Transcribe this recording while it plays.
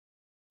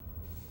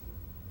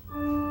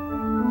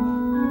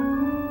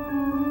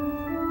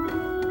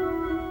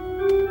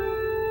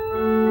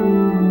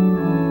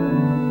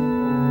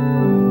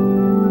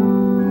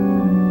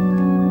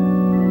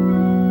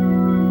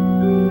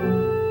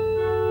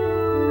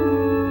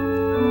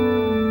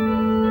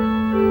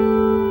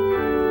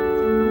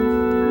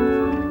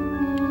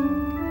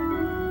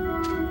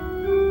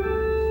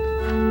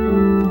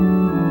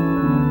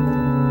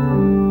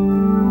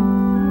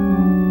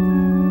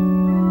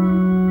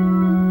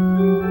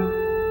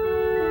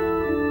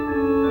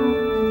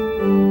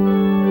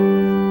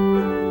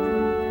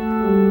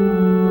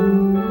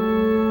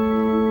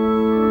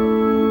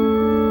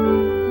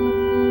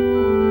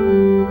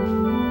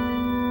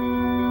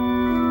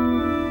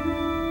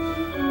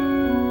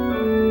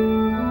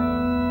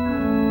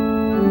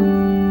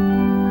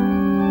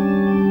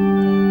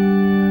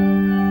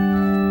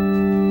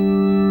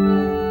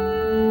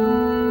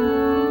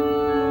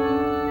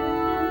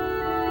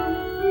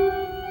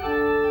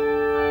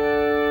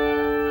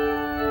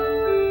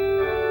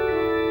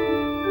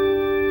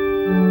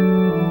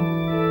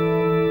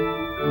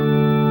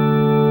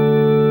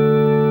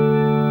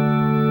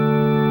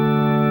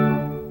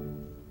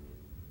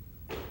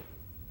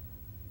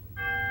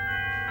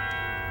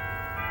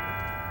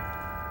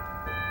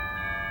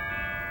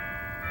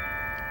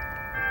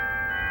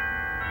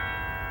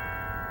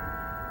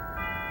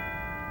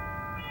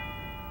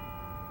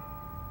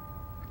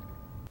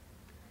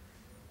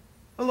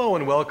Hello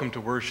and welcome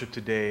to worship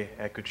today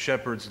at Good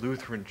Shepherd's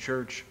Lutheran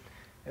Church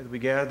as we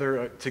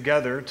gather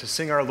together to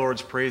sing our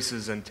Lord's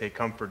praises and take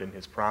comfort in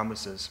his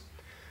promises.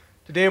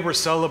 Today we're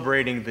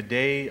celebrating the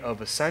day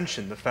of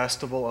Ascension, the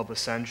festival of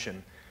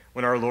Ascension,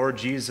 when our Lord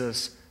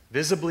Jesus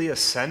visibly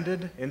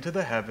ascended into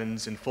the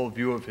heavens in full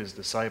view of his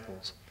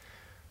disciples.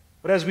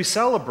 But as we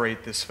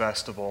celebrate this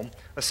festival,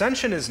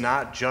 Ascension is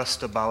not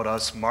just about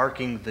us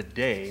marking the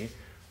day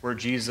where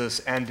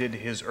Jesus ended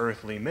his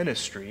earthly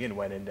ministry and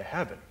went into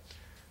heaven.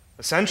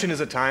 Ascension is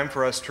a time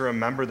for us to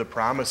remember the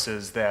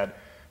promises that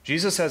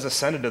Jesus has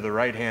ascended to the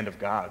right hand of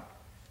God.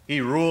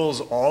 He rules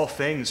all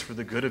things for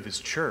the good of his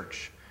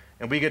church.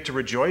 And we get to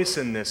rejoice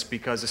in this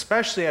because,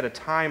 especially at a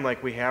time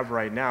like we have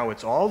right now,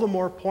 it's all the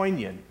more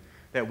poignant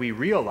that we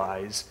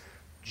realize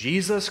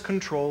Jesus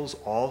controls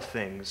all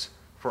things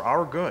for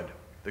our good,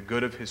 the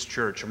good of his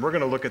church. And we're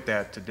going to look at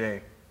that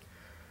today.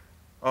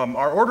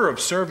 Our order of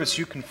service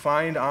you can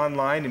find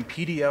online in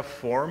PDF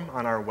form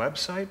on our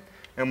website.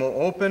 And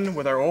we'll open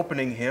with our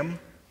opening hymn,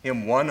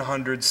 hymn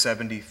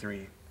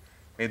 173.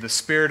 May the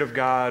Spirit of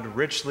God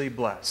richly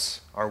bless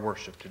our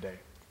worship today.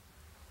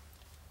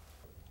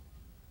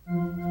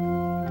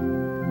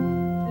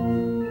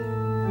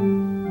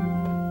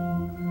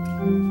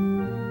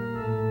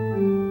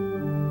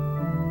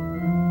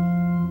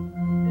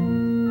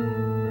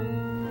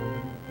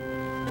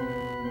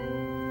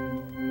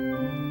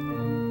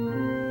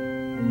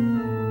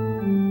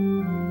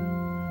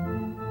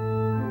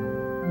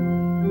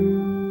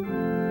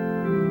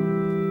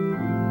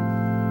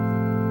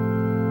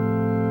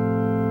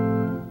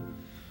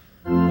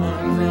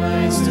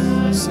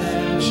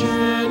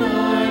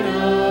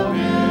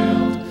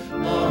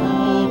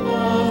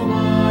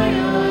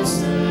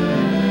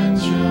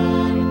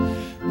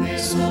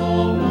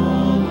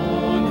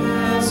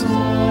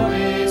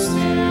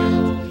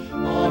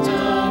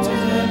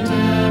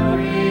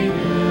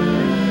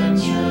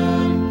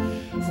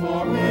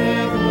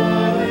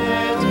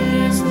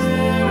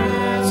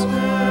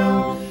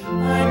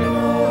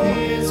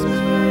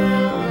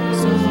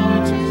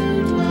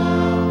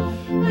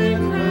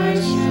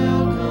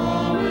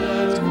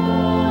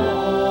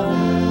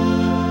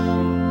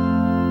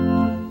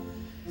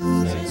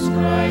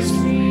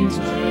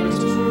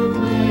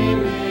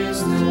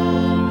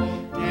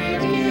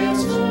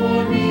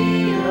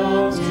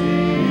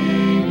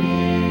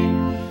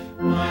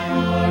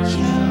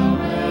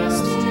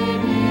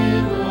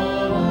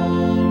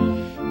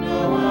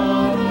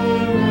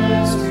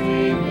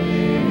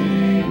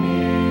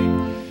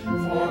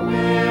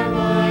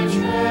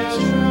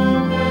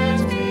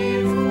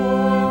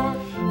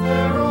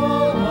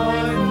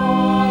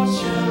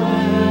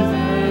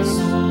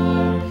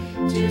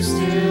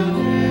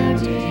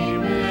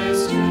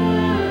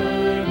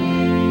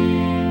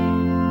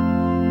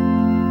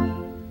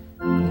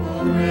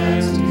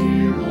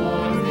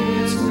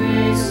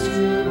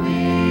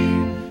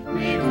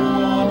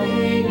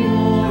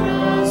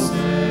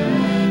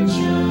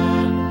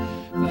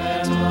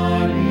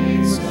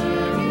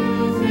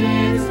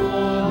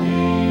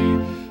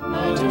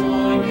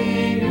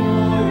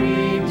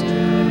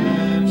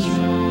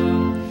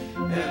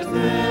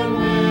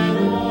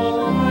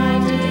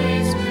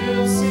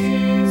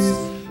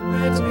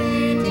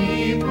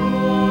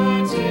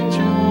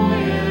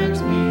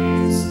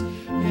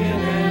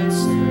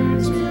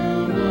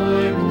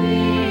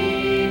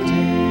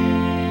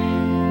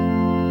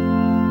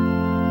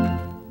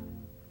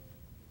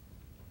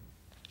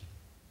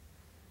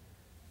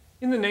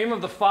 In the name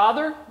of the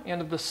Father,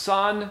 and of the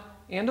Son,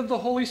 and of the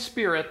Holy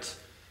Spirit.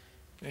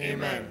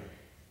 Amen.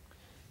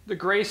 The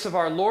grace of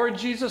our Lord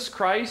Jesus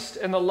Christ,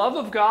 and the love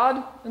of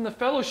God, and the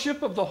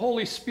fellowship of the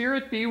Holy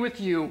Spirit be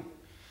with you.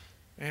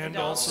 And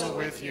also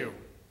with you.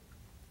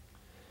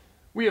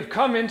 We have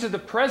come into the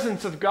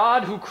presence of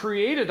God who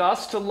created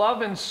us to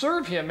love and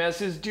serve him as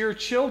his dear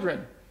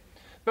children.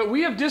 But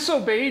we have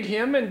disobeyed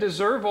him and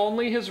deserve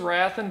only his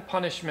wrath and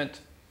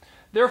punishment.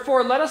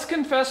 Therefore, let us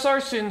confess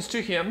our sins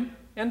to him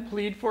and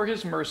plead for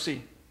his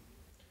mercy.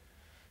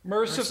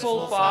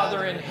 Merciful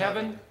Father in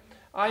heaven,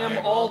 I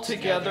am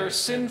altogether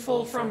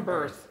sinful from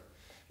birth.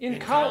 In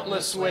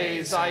countless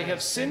ways I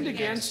have sinned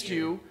against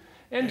you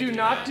and do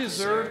not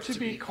deserve to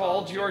be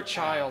called your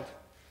child.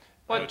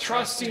 But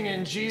trusting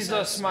in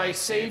Jesus, my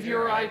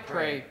Savior, I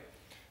pray,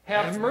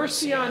 have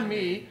mercy on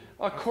me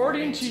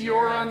according to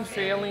your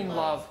unfailing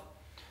love.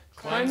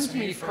 Cleanse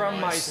me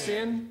from my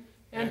sin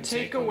and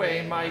take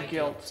away my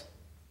guilt.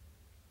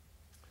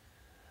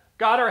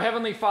 God, our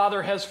Heavenly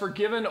Father, has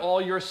forgiven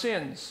all your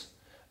sins.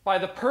 By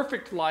the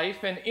perfect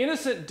life and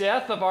innocent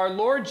death of our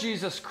Lord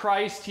Jesus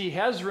Christ, he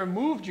has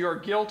removed your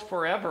guilt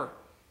forever.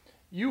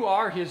 You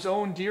are his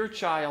own dear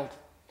child.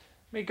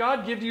 May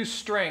God give you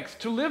strength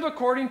to live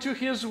according to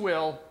his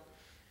will.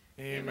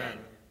 Amen.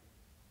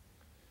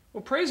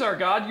 We'll praise our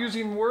God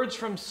using words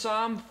from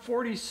Psalm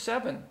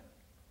 47.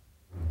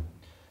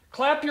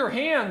 Clap your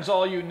hands,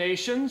 all you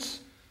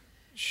nations.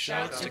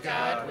 Shout to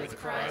God with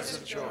cries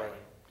of joy.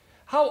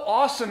 How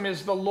awesome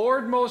is the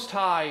Lord Most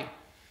High,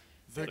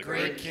 the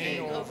great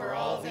King over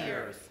all the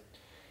earth.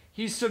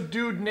 He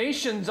subdued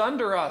nations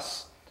under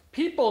us,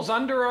 peoples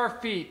under our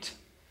feet.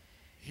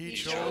 He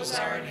chose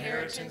our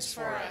inheritance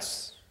for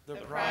us, the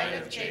pride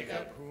of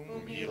Jacob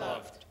whom he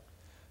loved.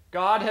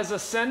 God has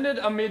ascended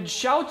amid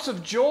shouts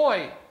of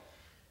joy.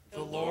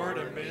 The Lord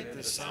amid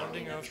the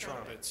sounding of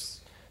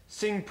trumpets.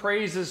 Sing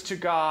praises to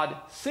God.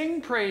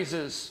 Sing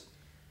praises.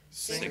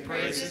 Sing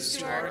praises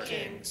to our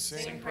King.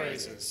 Sing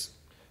praises.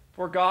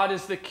 For God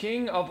is the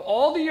King of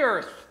all the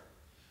earth.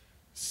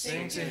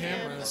 Sing to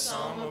him a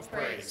psalm of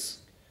praise.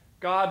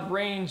 God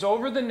reigns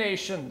over the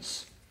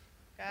nations.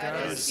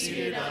 God is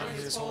seated on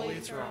his holy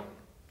throne.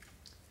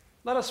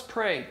 Let us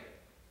pray.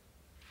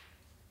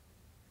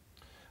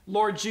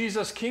 Lord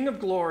Jesus, King of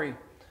glory,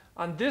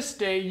 on this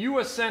day you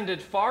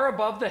ascended far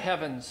above the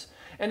heavens,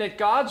 and at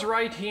God's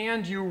right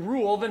hand you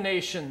rule the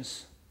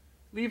nations.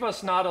 Leave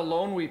us not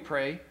alone, we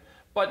pray,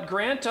 but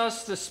grant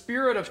us the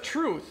spirit of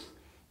truth,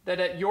 that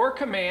at your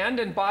command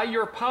and by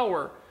your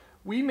power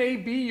we may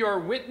be your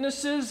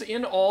witnesses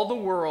in all the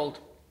world.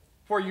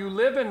 For you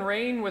live and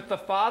reign with the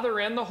Father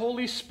and the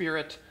Holy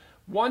Spirit,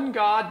 one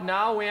God,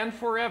 now and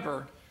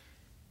forever.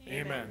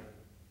 Amen.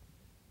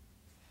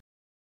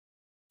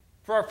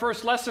 For our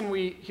first lesson,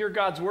 we hear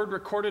God's word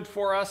recorded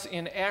for us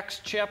in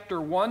Acts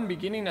chapter 1,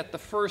 beginning at the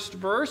first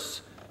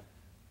verse.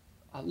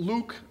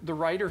 Luke, the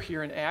writer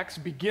here in Acts,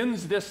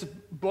 begins this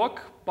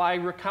book by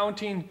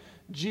recounting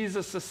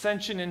Jesus'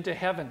 ascension into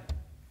heaven.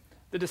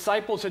 The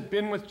disciples had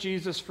been with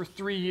Jesus for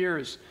 3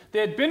 years. They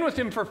had been with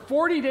him for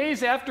 40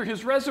 days after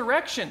his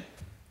resurrection.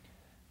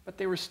 But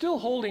they were still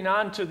holding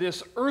on to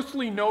this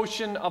earthly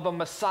notion of a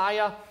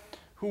Messiah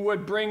who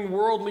would bring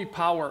worldly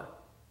power.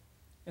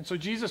 And so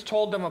Jesus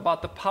told them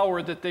about the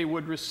power that they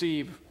would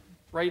receive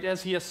right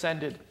as he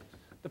ascended.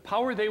 The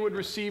power they would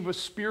receive was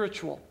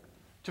spiritual,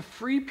 to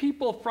free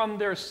people from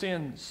their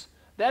sins.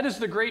 That is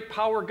the great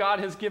power God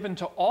has given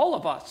to all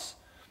of us,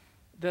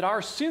 that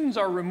our sins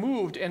are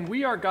removed and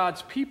we are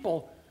God's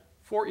people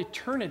for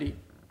eternity.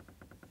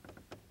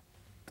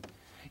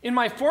 In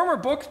my former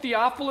book,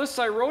 Theophilus,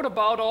 I wrote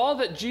about all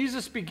that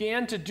Jesus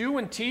began to do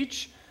and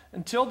teach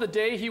until the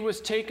day he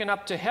was taken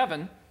up to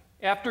heaven,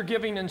 after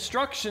giving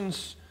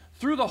instructions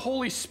through the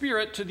Holy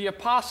Spirit to the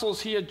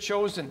apostles he had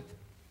chosen.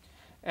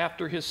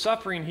 After his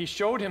suffering, he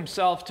showed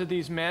himself to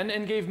these men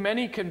and gave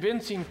many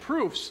convincing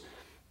proofs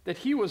that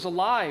he was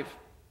alive.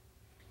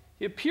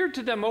 He appeared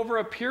to them over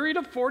a period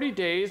of 40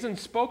 days and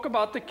spoke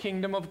about the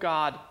kingdom of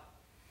God.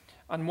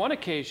 On one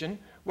occasion,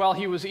 while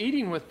he was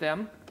eating with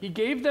them, he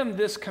gave them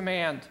this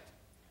command: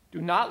 "Do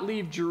not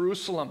leave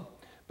Jerusalem,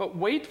 but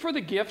wait for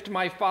the gift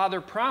my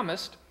Father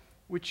promised,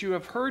 which you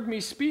have heard me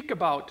speak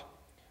about.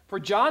 For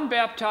John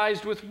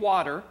baptized with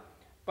water,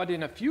 but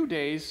in a few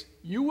days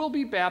you will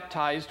be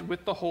baptized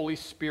with the Holy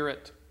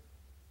Spirit."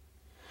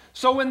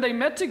 So when they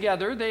met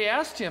together, they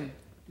asked him,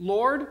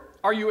 "Lord,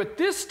 are you at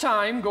this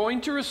time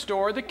going to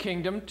restore the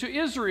kingdom to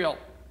Israel?"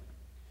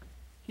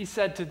 He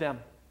said to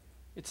them,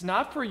 "It's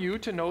not for you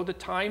to know the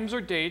times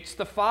or dates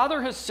the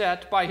Father has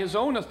set by his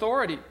own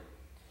authority,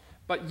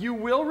 but you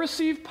will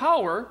receive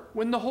power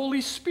when the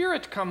Holy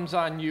Spirit comes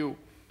on you,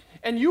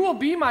 and you will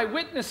be my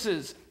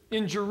witnesses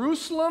in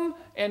Jerusalem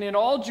and in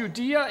all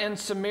Judea and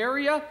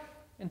Samaria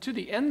and to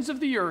the ends of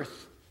the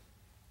earth."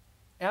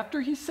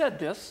 After he said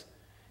this,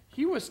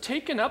 he was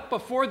taken up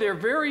before their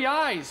very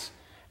eyes,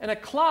 and a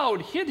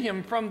cloud hid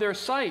him from their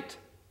sight.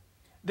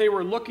 They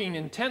were looking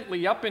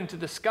intently up into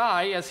the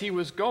sky as he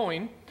was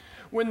going,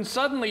 when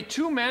suddenly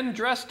 2 men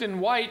dressed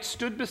in white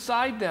stood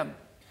beside them.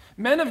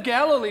 "Men of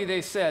Galilee,"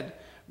 they said,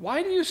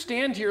 "why do you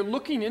stand here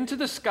looking into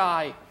the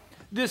sky?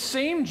 This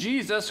same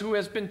Jesus who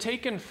has been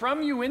taken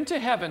from you into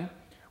heaven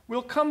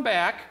will come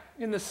back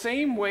in the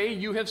same way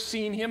you have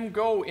seen him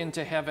go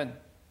into heaven."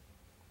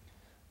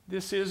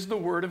 This is the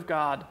word of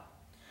God.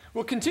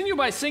 We'll continue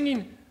by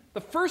singing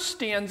the first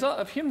stanza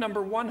of hymn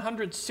number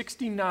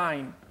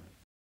 169.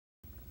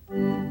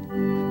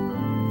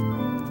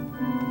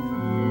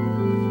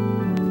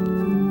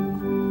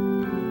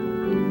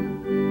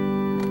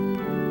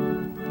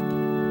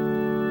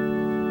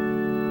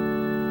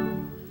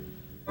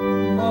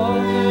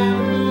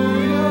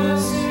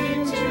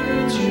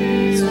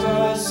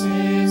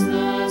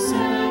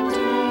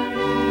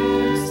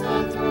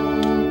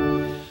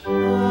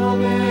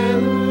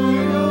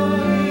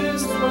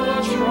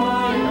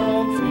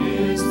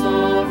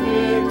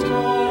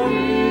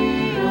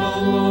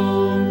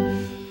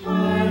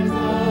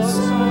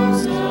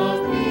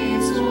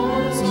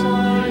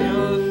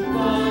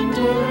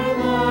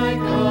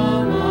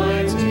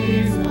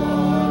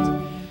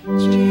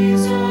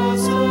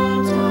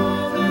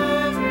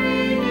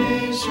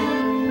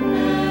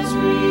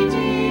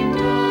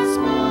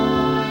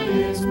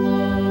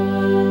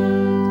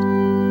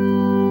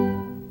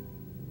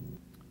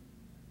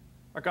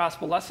 Our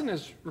gospel lesson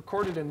is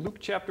recorded in Luke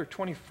chapter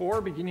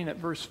 24, beginning at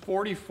verse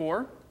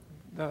 44.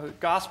 The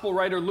gospel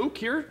writer Luke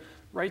here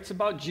writes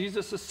about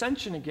Jesus'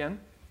 ascension again.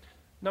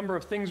 A number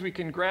of things we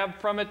can grab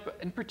from it, but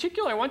in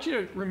particular, I want you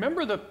to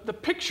remember the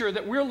picture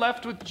that we're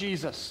left with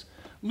Jesus.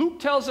 Luke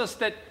tells us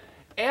that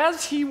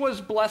as he was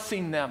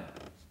blessing them,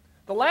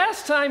 the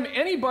last time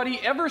anybody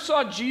ever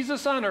saw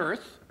Jesus on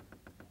earth,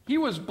 He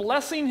was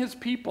blessing his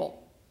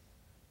people.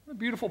 What a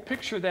beautiful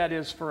picture that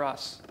is for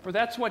us. For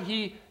that's what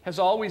he has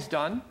always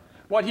done,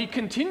 what he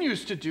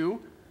continues to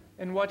do,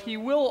 and what he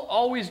will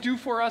always do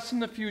for us in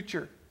the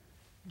future.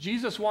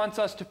 Jesus wants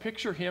us to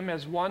picture him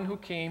as one who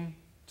came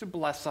to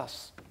bless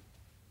us.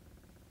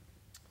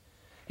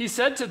 He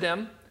said to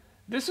them,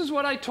 "This is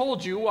what I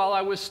told you while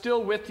I was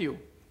still with you.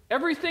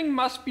 Everything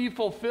must be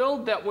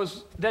fulfilled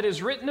that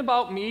is written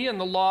about me in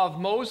the law of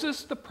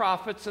Moses, the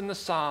prophets, and the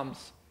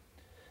Psalms."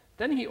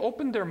 Then he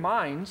opened their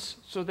minds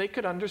so they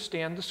could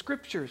understand the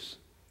scriptures.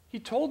 He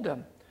told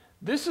them,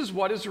 "This is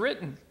what is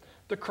written.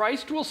 The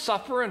Christ will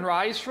suffer and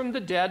rise from the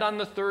dead on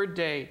the third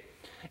day.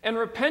 And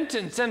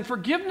repentance and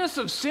forgiveness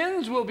of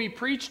sins will be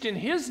preached in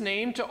his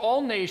name to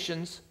all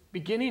nations,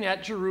 beginning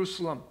at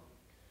Jerusalem.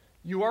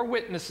 You are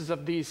witnesses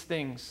of these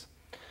things.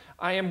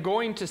 I am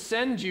going to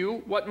send you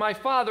what my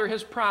Father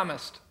has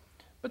promised.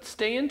 But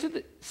stay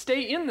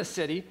in the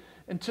city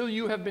until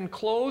you have been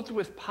clothed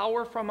with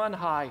power from on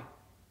high."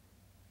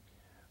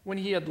 When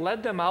he had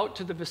led them out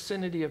to the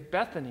vicinity of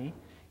Bethany,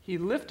 he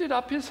lifted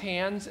up his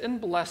hands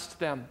and blessed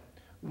them.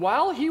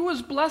 While he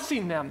was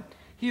blessing them,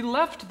 he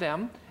left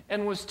them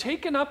and was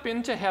taken up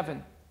into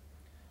heaven.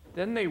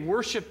 Then they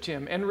worshiped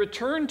him and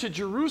returned to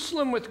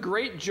Jerusalem with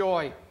great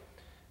joy.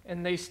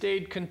 And they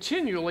stayed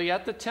continually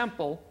at the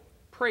temple,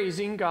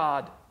 praising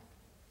God.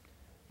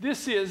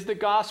 This is the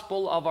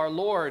gospel of our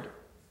Lord.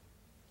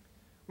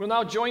 We'll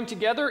now join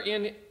together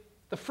in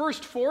the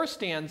first 4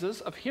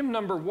 stanzas of hymn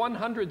number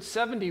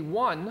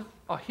 171,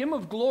 A Hymn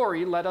of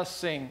Glory, Let Us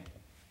Sing.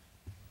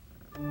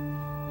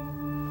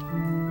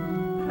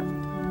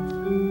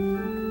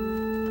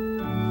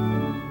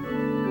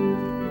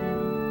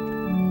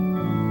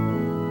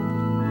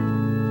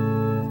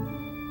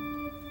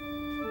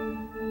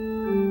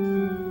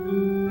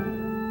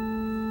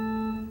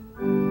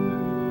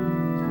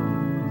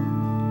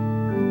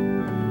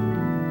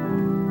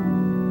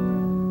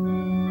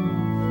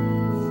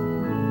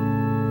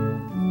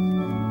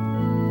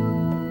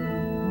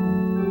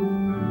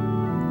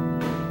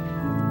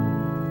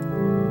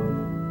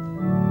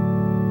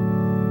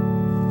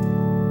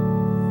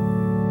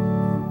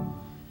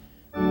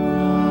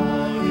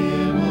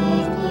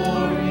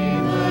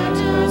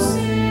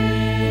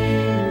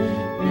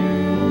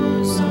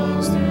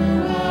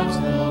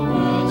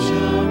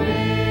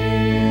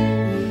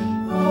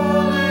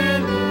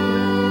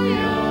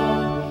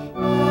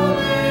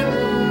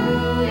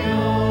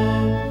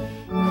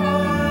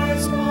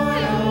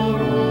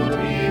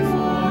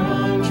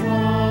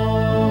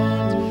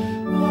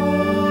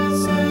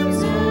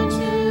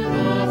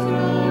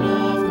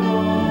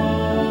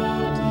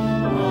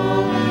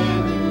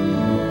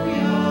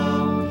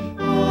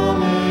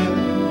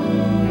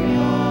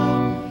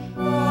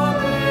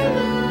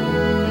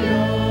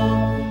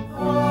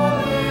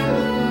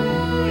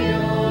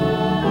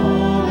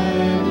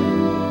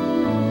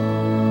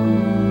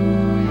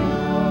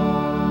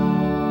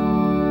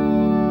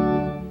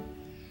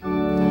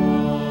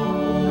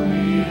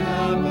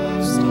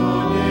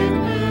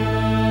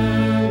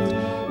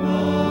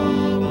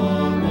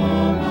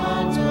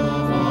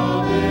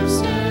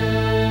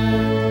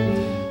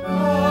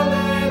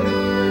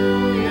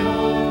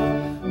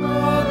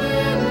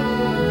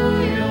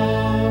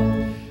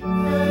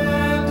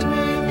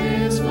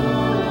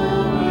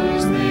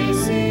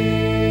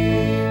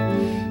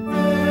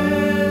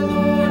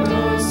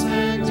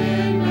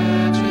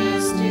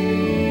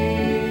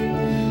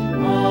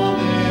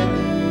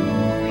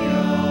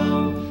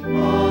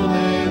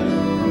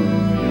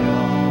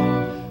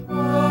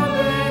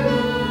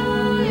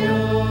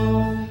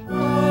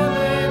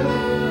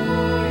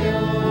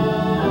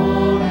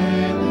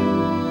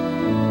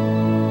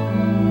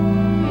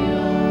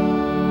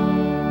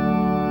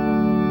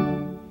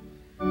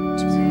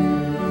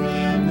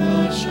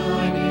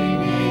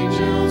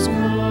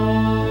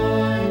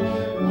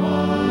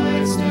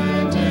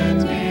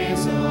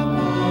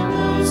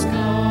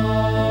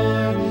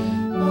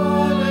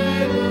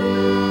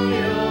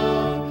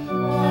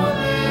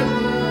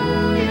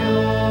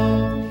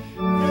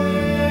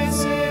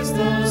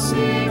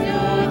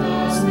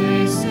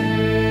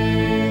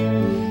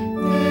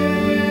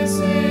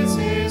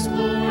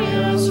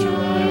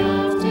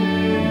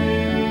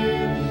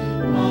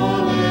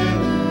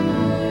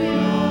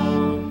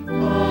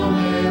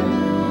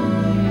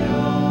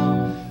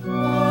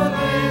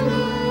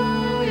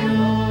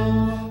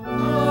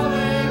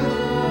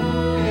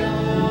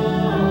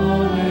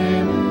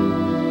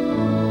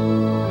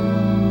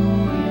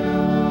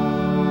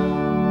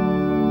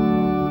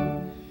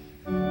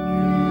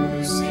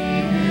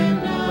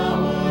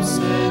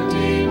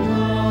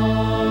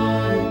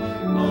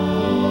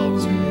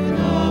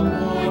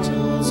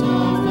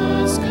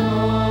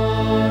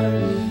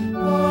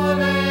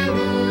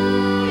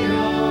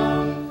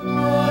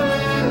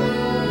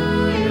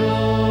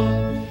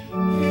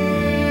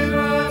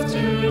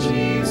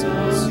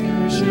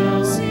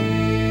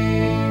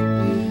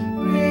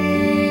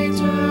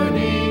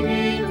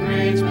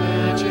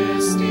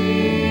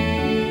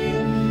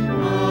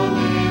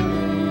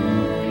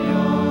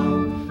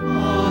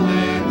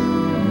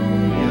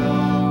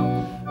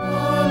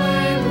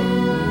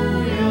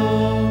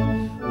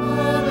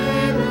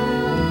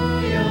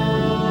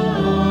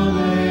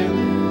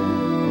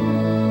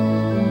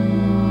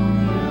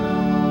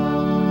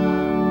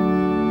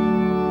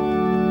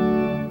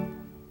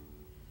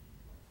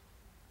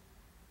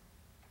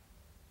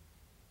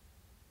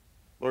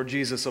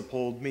 Jesus,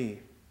 uphold me,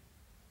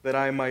 that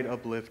I might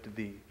uplift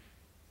thee.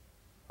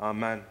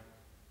 Amen.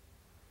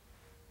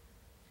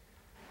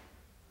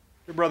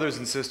 Dear brothers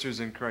and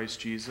sisters in Christ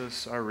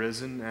Jesus, our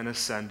risen and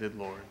ascended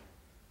Lord,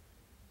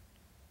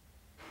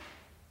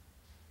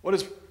 what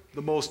is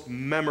the most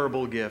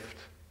memorable gift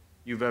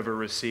you've ever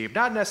received?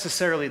 Not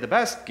necessarily the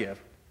best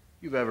gift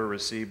you've ever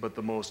received, but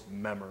the most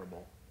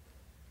memorable.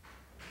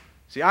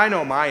 See, I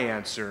know my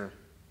answer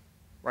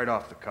right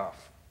off the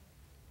cuff.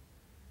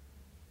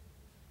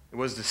 It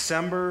was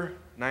December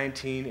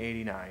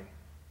 1989.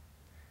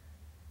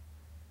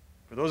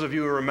 For those of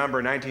you who remember,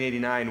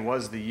 1989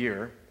 was the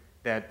year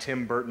that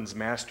Tim Burton's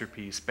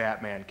masterpiece,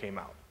 Batman, came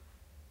out.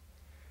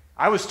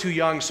 I was too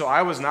young, so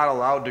I was not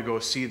allowed to go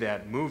see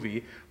that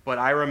movie, but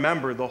I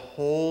remember the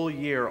whole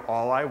year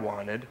all I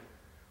wanted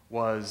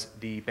was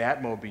the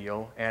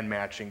Batmobile and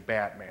matching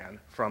Batman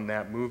from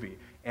that movie.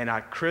 And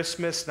on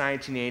Christmas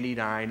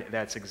 1989,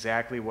 that's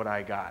exactly what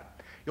I got.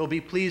 You'll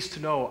be pleased to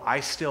know I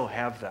still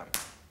have them.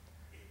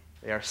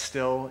 They are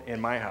still in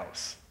my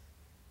house.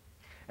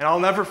 And I'll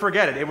never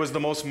forget it. It was the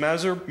most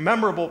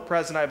memorable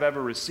present I've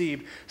ever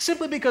received,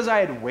 simply because I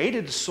had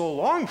waited so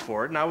long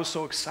for it and I was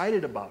so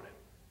excited about it.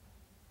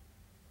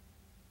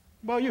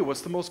 What about you?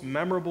 What's the most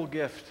memorable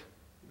gift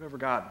you've ever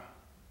gotten?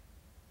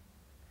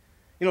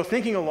 You know,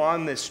 thinking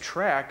along this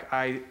track,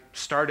 I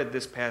started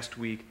this past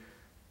week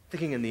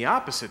thinking in the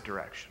opposite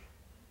direction.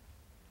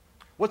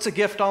 What's a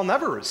gift I'll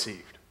never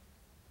receive?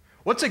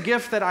 What's a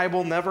gift that I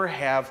will never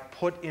have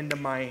put into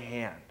my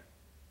hand?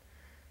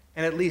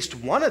 And at least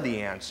one of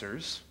the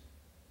answers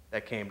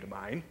that came to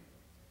mind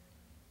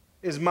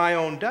is my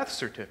own death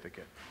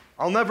certificate.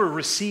 I'll never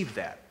receive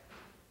that.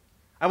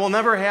 I will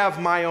never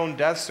have my own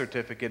death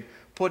certificate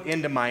put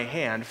into my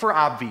hand for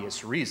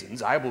obvious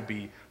reasons. I will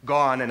be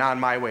gone and on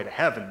my way to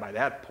heaven by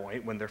that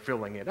point when they're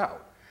filling it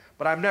out.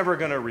 But I'm never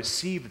going to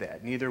receive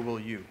that, neither will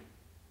you.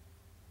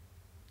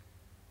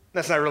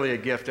 That's not really a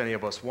gift any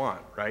of us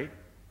want, right?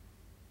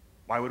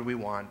 Why would we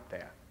want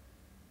that?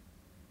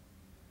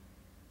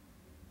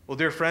 Well,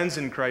 dear friends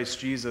in Christ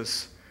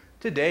Jesus,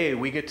 today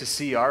we get to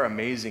see our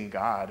amazing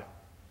God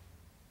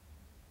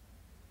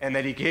and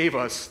that He gave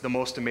us the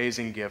most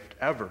amazing gift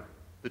ever.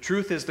 The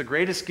truth is, the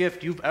greatest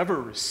gift you've ever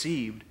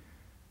received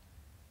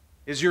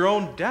is your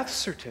own death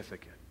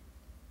certificate.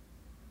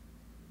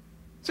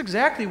 It's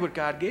exactly what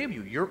God gave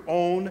you, your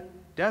own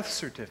death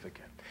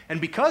certificate. And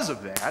because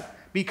of that,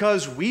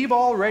 because we've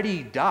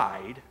already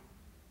died,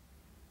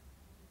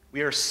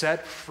 we are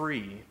set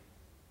free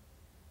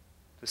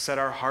to set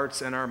our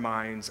hearts and our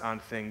minds on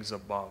things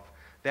above.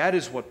 That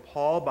is what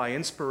Paul, by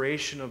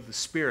inspiration of the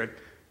Spirit,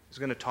 is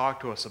going to talk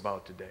to us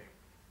about today.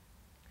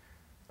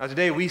 Now,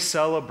 today we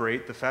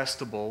celebrate the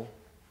festival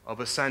of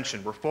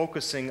Ascension. We're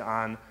focusing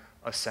on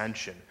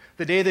Ascension,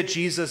 the day that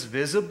Jesus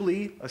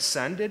visibly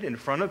ascended in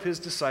front of His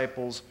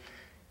disciples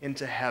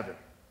into heaven.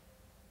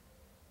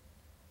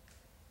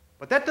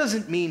 But that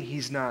doesn't mean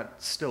He's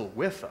not still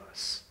with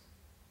us.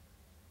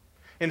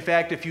 In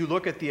fact, if you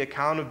look at the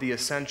account of the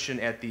ascension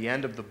at the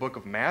end of the book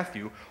of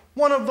Matthew,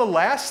 one of the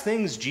last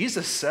things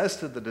Jesus says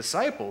to the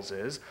disciples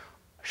is,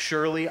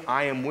 "Surely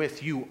I am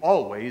with you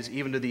always,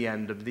 even to the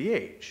end of the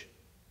age."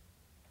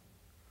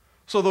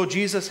 So though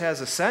Jesus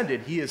has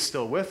ascended, He is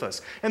still with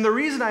us. And the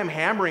reason I'm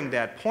hammering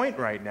that point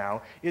right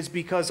now is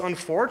because,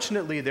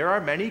 unfortunately, there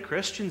are many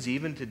Christians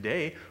even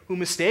today who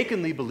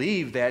mistakenly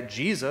believe that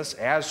Jesus,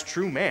 as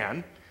true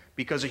man,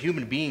 because a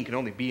human being can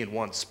only be in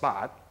one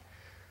spot,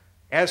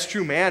 as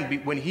true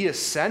man, when He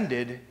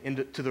ascended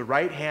to the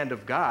right hand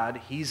of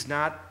God, He's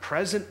not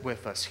present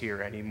with us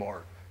here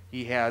anymore.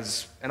 He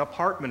has an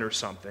apartment or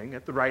something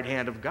at the right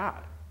hand of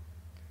God.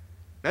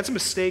 That's a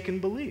mistaken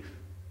belief.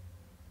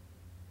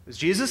 As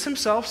Jesus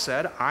Himself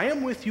said, "I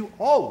am with you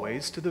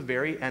always to the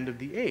very end of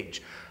the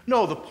age."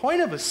 No, the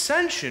point of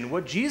ascension,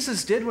 what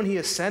Jesus did when He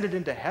ascended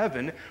into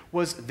heaven,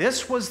 was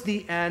this was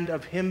the end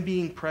of Him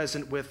being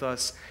present with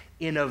us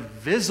in a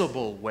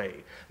visible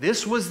way.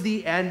 This was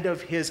the end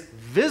of His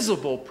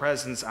visible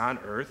presence on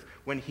earth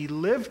when He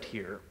lived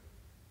here.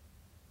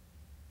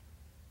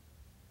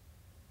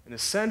 In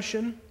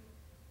ascension,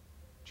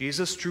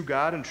 Jesus, true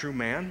God and true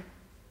man,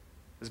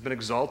 has been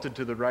exalted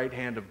to the right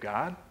hand of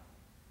God.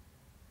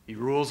 He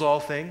rules all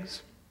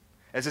things.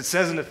 As it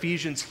says in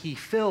Ephesians, He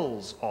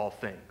fills all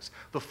things.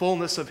 The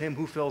fullness of Him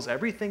who fills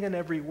everything in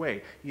every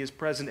way. He is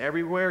present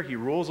everywhere. He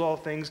rules all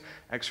things,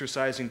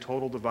 exercising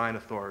total divine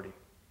authority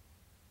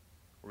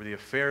over the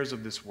affairs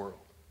of this world.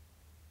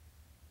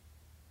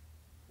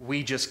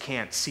 We just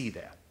can't see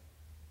that.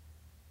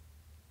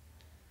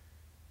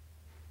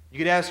 You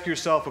could ask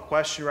yourself a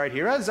question right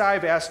here, as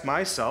I've asked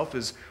myself,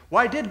 is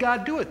why did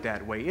God do it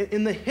that way?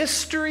 In the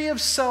history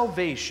of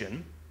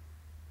salvation,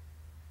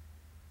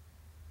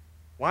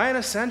 why on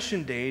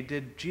Ascension Day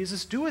did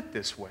Jesus do it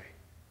this way?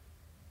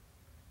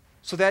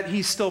 So that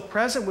He's still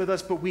present with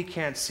us, but we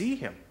can't see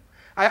Him.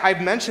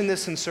 I've mentioned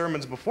this in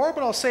sermons before,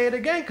 but I'll say it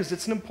again because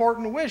it's an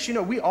important wish. You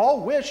know, we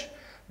all wish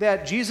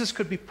that Jesus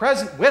could be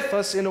present with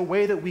us in a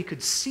way that we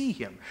could see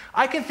Him.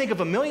 I can think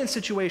of a million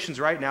situations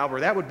right now where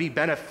that would be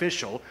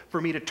beneficial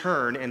for me to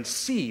turn and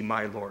see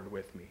my Lord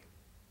with me.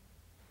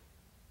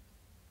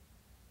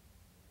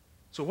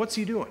 So what's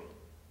he doing?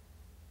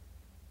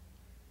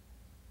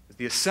 As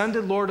the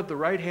ascended Lord at the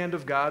right hand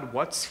of God,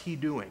 what's he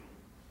doing?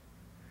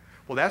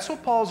 Well, that's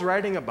what Paul's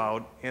writing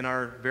about in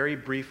our very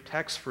brief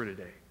text for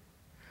today.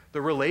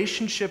 The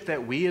relationship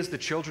that we as the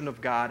children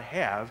of God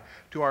have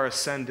to our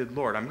ascended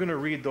Lord. I'm going to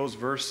read those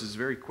verses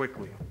very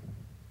quickly.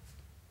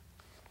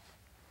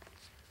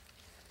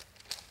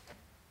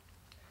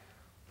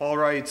 Paul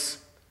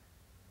writes,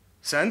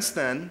 "Since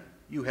then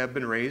you have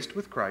been raised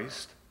with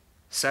Christ,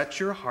 set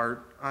your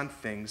heart on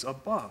things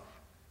above,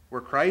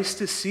 where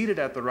Christ is seated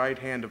at the right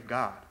hand of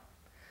God.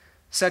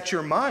 Set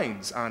your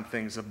minds on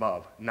things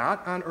above,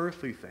 not on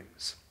earthly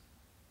things.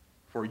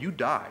 For you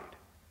died,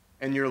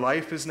 and your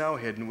life is now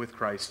hidden with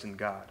Christ in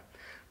God.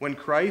 When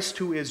Christ,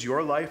 who is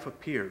your life,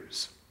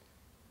 appears,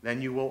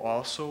 then you will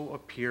also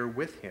appear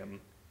with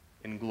him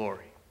in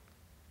glory."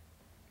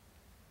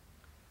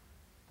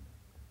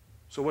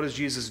 So what is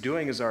Jesus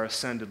doing as our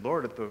ascended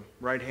Lord at the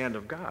right hand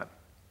of God?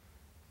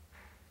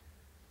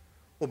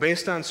 Well,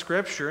 based on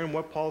Scripture and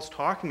what Paul's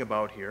talking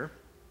about here,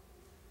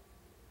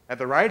 at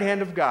the right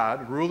hand of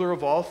God, ruler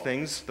of all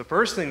things, the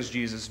first things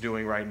Jesus is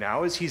doing right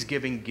now is he's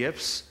giving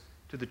gifts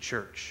to the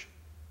church.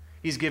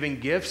 He's giving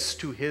gifts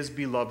to his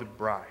beloved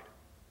bride.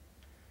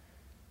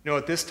 You know,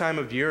 at this time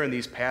of year in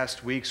these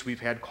past weeks, we've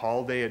had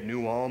Call Day at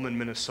New Ulm in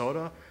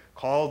Minnesota,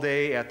 Call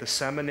Day at the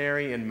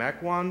seminary in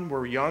Mequon,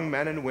 where young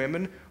men and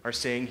women are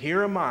saying,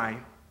 "Here am I.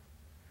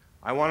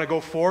 I want to go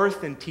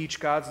forth and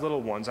teach God's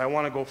little ones. I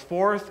want to go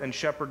forth and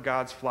shepherd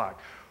God's flock."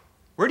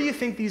 Where do you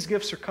think these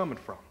gifts are coming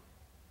from?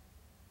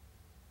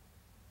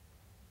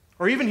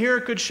 Or even here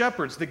at Good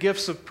Shepherds, the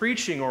gifts of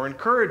preaching or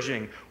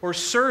encouraging or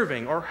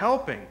serving or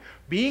helping,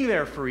 being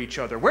there for each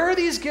other. Where are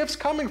these gifts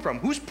coming from?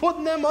 Who's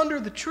putting them under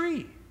the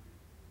tree?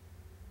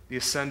 The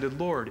ascended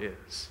Lord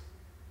is.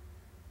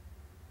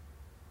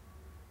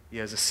 He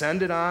has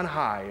ascended on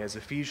high, as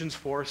Ephesians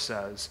 4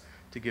 says,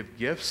 to give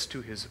gifts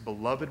to his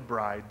beloved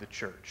bride, the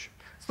church.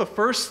 It's the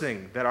first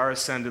thing that our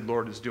ascended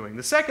Lord is doing.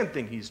 The second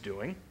thing he's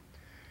doing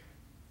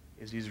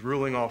is he's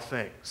ruling all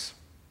things.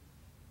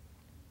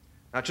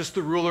 Not just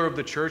the ruler of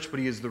the church, but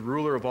he is the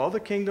ruler of all the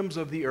kingdoms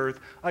of the earth,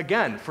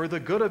 again, for the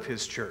good of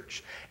his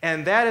church.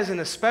 And that is an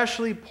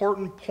especially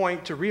important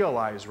point to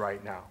realize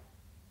right now.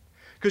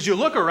 Because you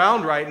look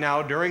around right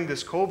now during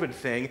this COVID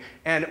thing,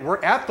 and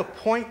we're at the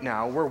point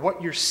now where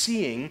what you're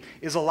seeing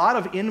is a lot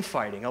of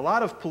infighting, a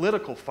lot of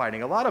political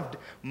fighting, a lot of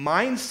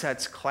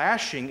mindsets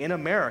clashing in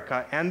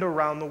America and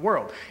around the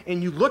world.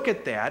 And you look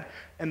at that,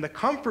 and the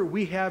comfort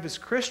we have as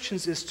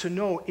Christians is to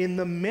know in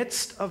the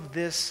midst of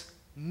this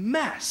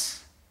mess,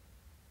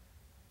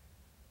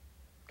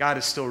 God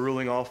is still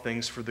ruling all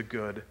things for the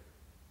good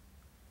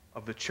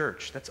of the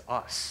church. That's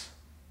us.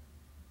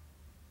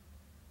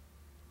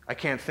 I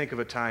can't think of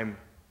a time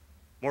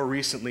more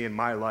recently in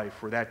my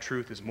life where that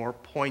truth is more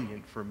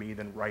poignant for me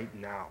than right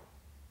now.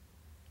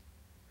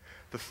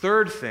 The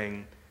third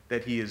thing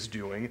that he is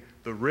doing,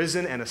 the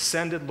risen and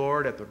ascended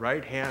Lord at the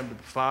right hand of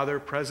the Father,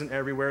 present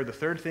everywhere, the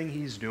third thing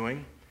he's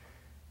doing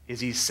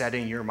is he's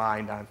setting your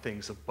mind on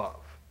things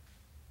above,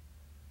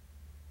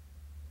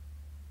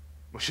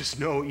 which is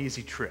no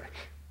easy trick.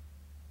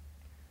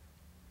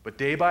 But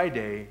day by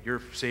day,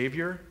 your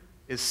Savior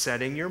is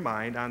setting your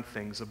mind on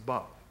things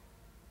above.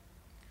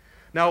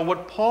 Now,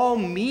 what Paul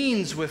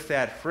means with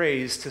that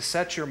phrase, to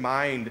set your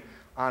mind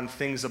on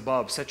things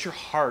above, set your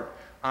heart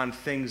on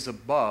things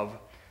above,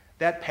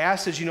 that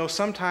passage, you know,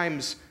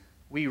 sometimes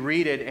we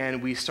read it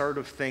and we sort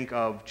of think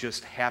of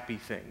just happy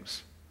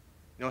things.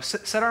 You know,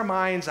 set our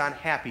minds on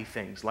happy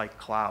things like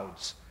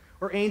clouds,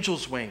 or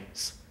angels'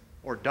 wings,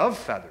 or dove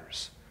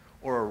feathers,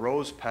 or a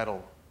rose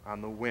petal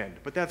on the wind.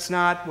 But that's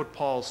not what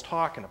Paul's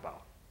talking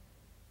about.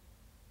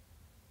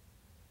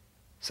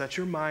 Set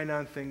your mind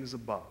on things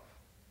above.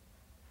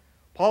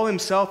 Paul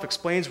himself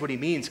explains what he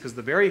means, because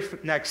the very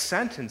next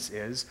sentence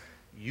is,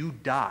 you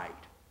died,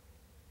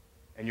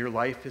 and your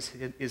life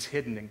is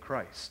hidden in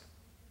Christ.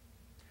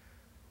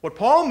 What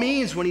Paul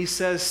means when he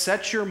says,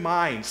 set your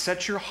mind,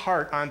 set your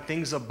heart on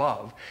things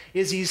above,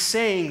 is he's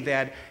saying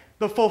that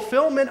the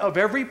fulfillment of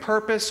every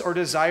purpose or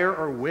desire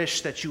or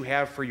wish that you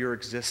have for your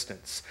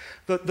existence,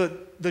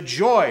 the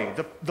joy,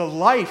 the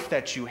life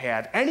that you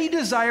had, any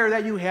desire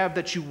that you have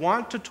that you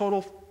want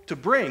to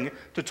bring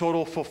to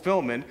total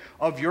fulfillment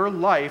of your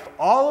life,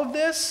 all of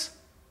this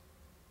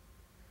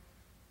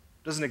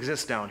doesn't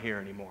exist down here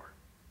anymore.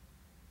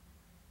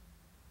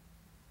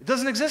 It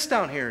doesn't exist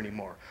down here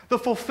anymore. The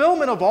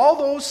fulfillment of all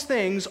those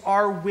things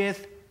are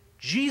with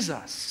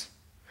Jesus,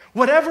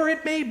 whatever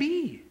it may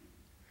be.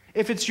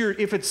 If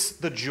it's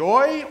the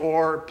joy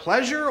or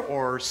pleasure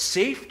or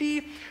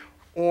safety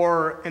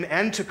or an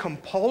end to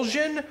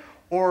compulsion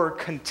or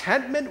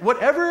contentment,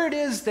 whatever it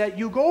is that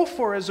you go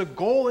for as a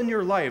goal in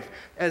your life,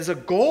 as a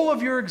goal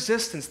of your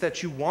existence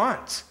that you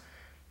want,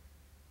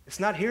 it's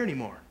not here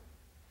anymore.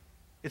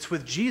 It's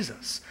with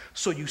Jesus.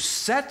 So you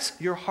set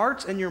your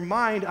hearts and your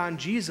mind on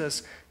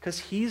Jesus because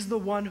he's the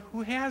one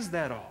who has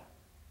that all.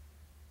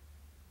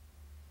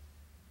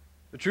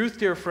 The truth,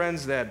 dear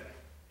friends, that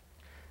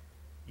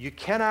you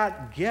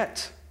cannot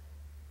get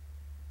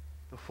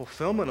the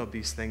fulfillment of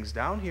these things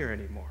down here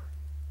anymore.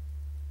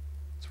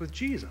 It's with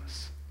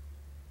Jesus.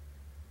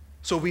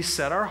 So we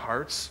set our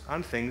hearts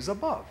on things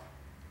above,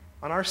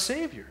 on our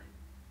Savior,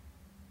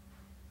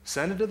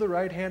 ascended to the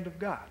right hand of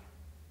God.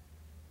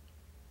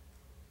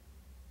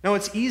 Now,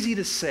 it's easy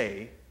to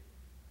say,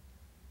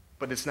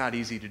 but it's not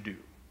easy to do.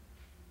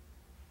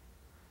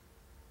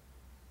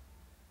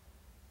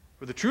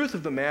 For the truth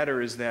of the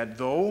matter is that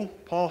though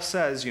Paul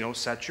says,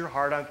 set your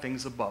heart on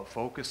things above,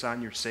 focus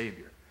on your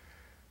Savior,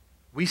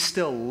 we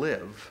still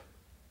live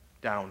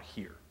down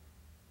here.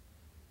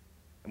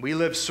 And we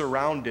live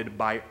surrounded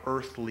by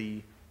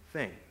earthly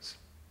things.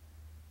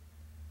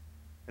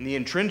 And the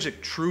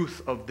intrinsic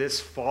truth of this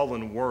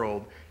fallen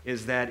world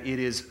is that it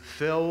is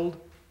filled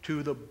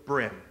to the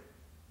brim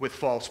with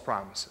false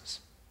promises.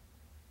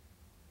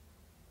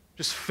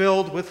 Just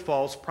filled with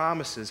false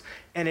promises.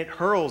 And it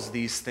hurls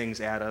these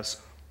things at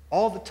us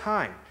all the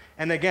time.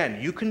 And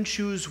again, you can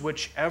choose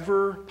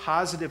whichever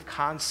positive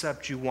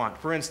concept you want.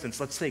 For instance,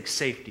 let's take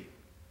safety.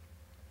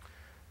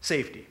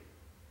 Safety.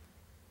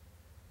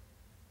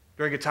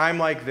 During a time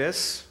like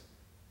this,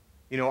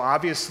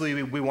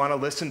 obviously we want to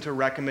listen to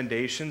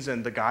recommendations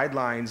and the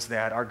guidelines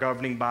that our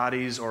governing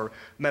bodies or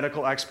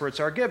medical experts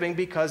are giving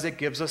because it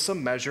gives us a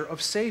measure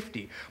of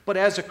safety. But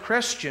as a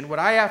Christian, what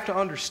I have to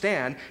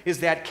understand is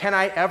that can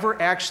I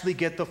ever actually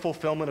get the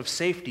fulfillment of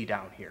safety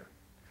down here?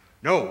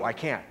 No, I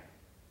can't.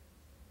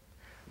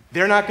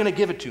 They're not going to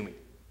give it to me.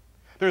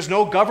 There's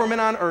no government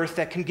on earth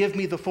that can give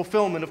me the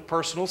fulfillment of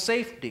personal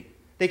safety.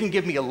 They can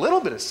give me a little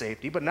bit of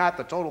safety, but not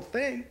the total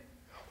thing.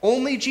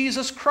 Only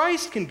Jesus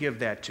Christ can give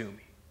that to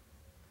me.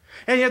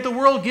 And yet the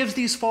world gives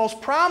these false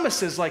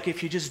promises like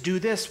if you just do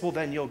this, well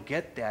then you'll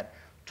get that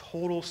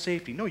total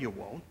safety. No, you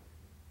won't.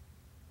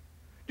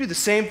 Do the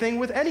same thing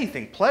with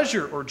anything,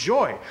 pleasure or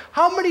joy.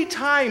 How many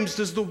times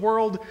does the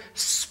world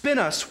spin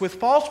us with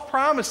false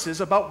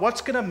promises about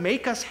what's going to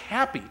make us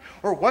happy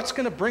or what's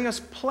going to bring us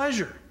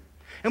pleasure?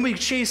 And we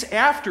chase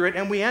after it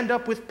and we end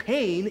up with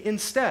pain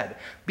instead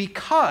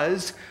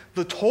because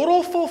the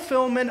total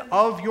fulfillment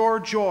of your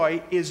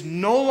joy is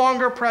no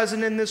longer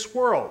present in this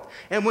world.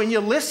 And when you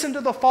listen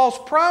to the false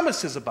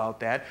promises about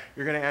that,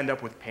 you're going to end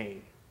up with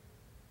pain.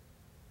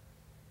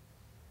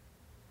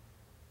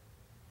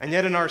 And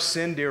yet in our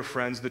sin, dear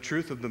friends, the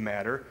truth of the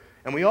matter,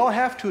 and we all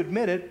have to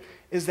admit it,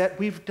 is that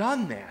we've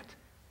done that.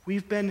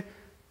 We've been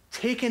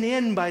taken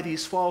in by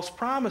these false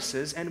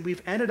promises and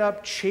we've ended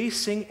up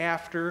chasing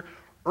after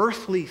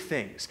earthly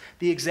things.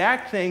 The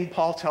exact thing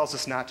Paul tells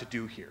us not to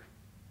do here.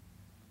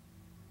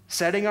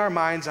 Setting our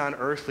minds on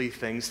earthly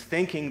things,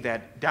 thinking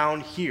that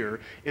down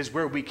here is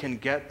where we can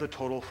get the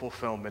total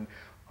fulfillment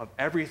of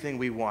everything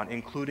we want,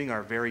 including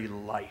our very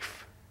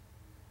life.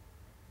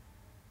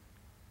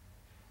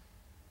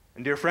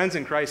 And dear friends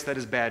in Christ, that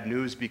is bad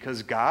news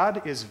because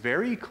God is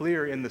very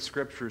clear in the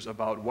Scriptures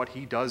about what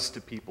He does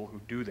to people who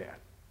do that.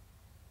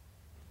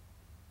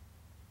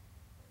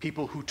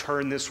 People who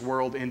turn this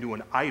world into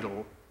an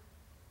idol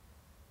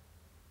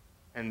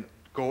and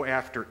go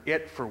after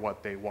it for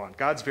what they want.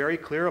 God's very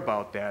clear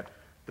about that.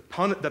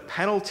 The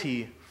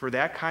penalty for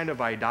that kind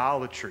of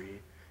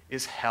idolatry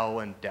is hell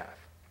and death.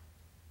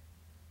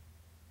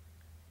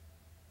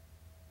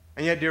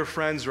 And yet, dear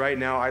friends, right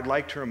now, I'd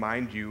like to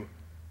remind you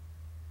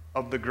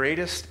of the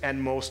greatest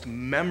and most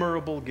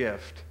memorable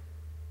gift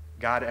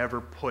God ever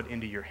put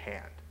into your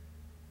hand.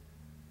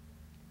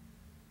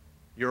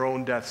 Your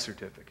own death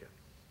certificate.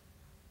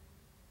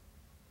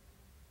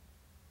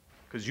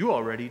 Because you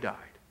already died.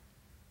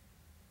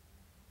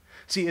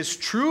 See, as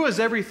true as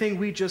everything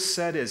we just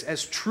said is,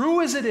 as true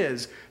as it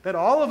is that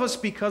all of us,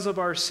 because of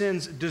our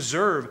sins,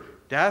 deserve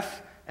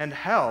death and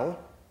hell,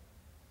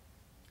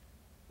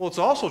 well, it's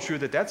also true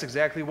that that's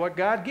exactly what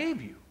God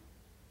gave you.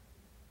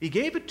 He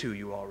gave it to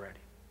you already.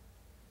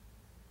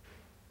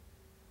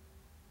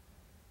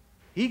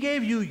 He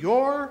gave you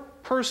your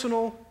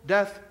personal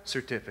death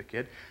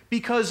certificate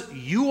because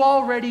you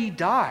already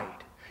died.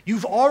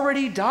 You've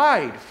already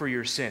died for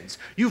your sins.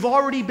 You've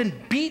already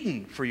been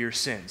beaten for your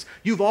sins.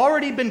 You've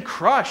already been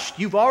crushed.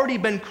 You've already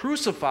been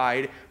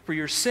crucified for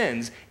your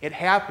sins. It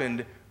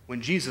happened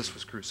when Jesus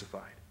was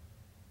crucified.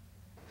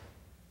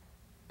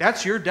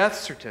 That's your death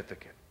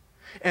certificate.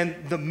 And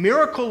the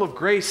miracle of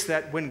grace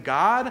that when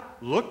God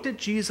looked at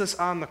Jesus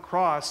on the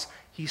cross,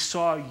 He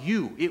saw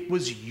you. It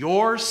was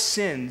your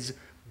sins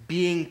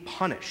being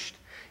punished.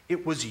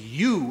 It was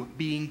you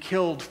being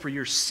killed for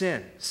your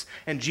sins.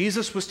 And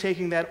Jesus was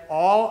taking that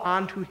all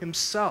onto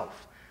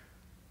Himself.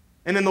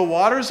 And in the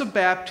waters of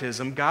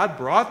baptism, God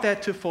brought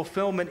that to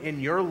fulfillment in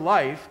your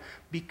life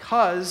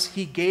because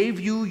He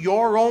gave you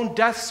your own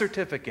death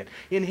certificate.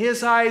 In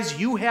His eyes,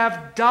 you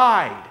have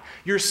died.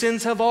 Your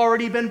sins have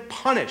already been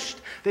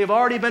punished. They've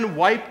already been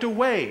wiped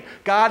away.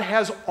 God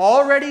has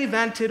already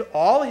vented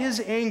all His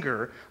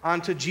anger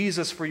onto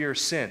Jesus for your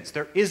sins.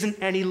 There isn't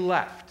any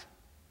left.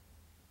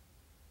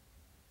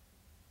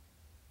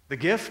 The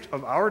gift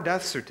of our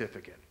death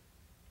certificate,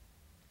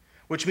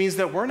 which means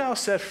that we're now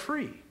set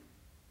free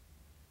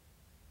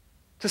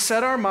to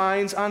set our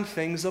minds on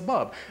things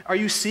above. Are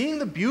you seeing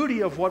the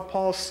beauty of what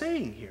Paul's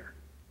saying here?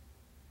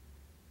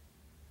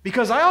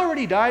 Because I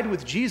already died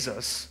with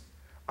Jesus.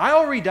 I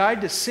already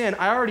died to sin.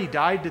 I already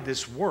died to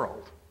this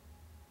world.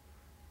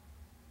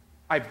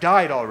 I've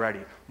died already.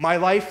 My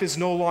life is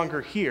no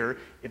longer here.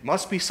 It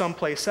must be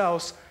someplace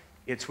else.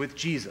 It's with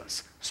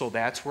Jesus. So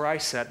that's where I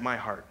set my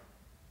heart.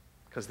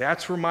 Because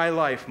that's where my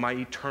life, my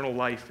eternal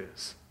life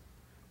is.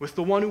 With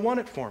the one who won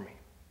it for me.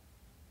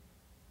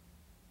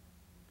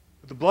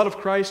 With the blood of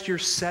Christ, you're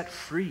set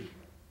free.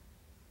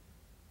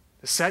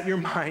 To set your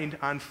mind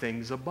on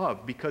things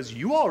above. Because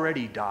you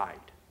already died.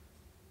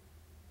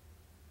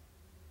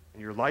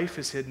 And your life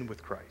is hidden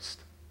with Christ.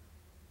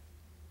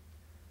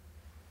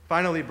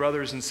 Finally,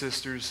 brothers and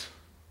sisters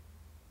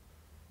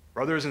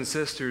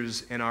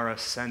in our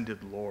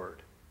ascended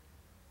Lord,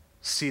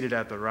 seated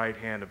at the right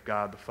hand of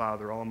God the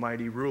Father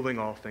Almighty, ruling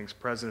all things,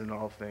 present in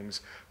all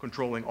things,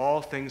 controlling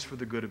all things for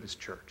the good of his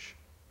church.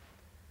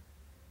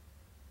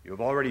 You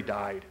have already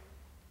died.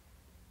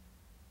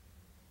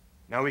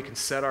 Now we can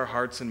set our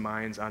hearts and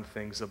minds on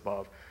things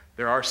above.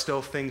 There are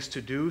still things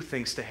to do,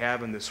 things to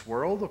have in this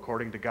world,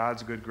 according to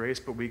God's good grace,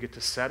 but we get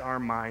to set our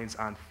minds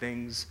on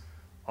things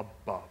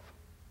above.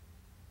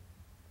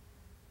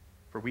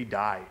 For we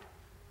died,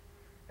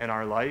 and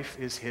our life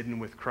is hidden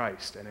with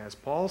Christ. And as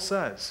Paul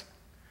says,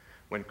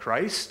 when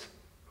Christ,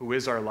 who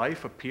is our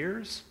life,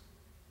 appears,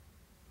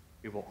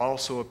 we will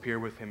also appear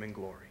with him in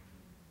glory.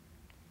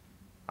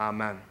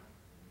 Amen.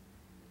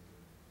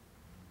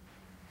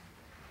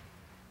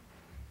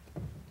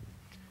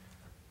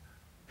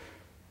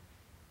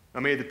 Now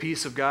may the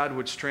peace of God,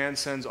 which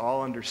transcends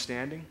all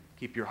understanding,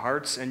 keep your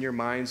hearts and your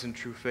minds in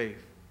true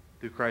faith,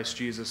 through Christ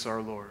Jesus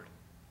our Lord.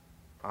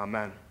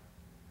 Amen.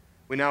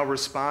 We now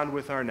respond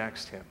with our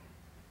next hymn.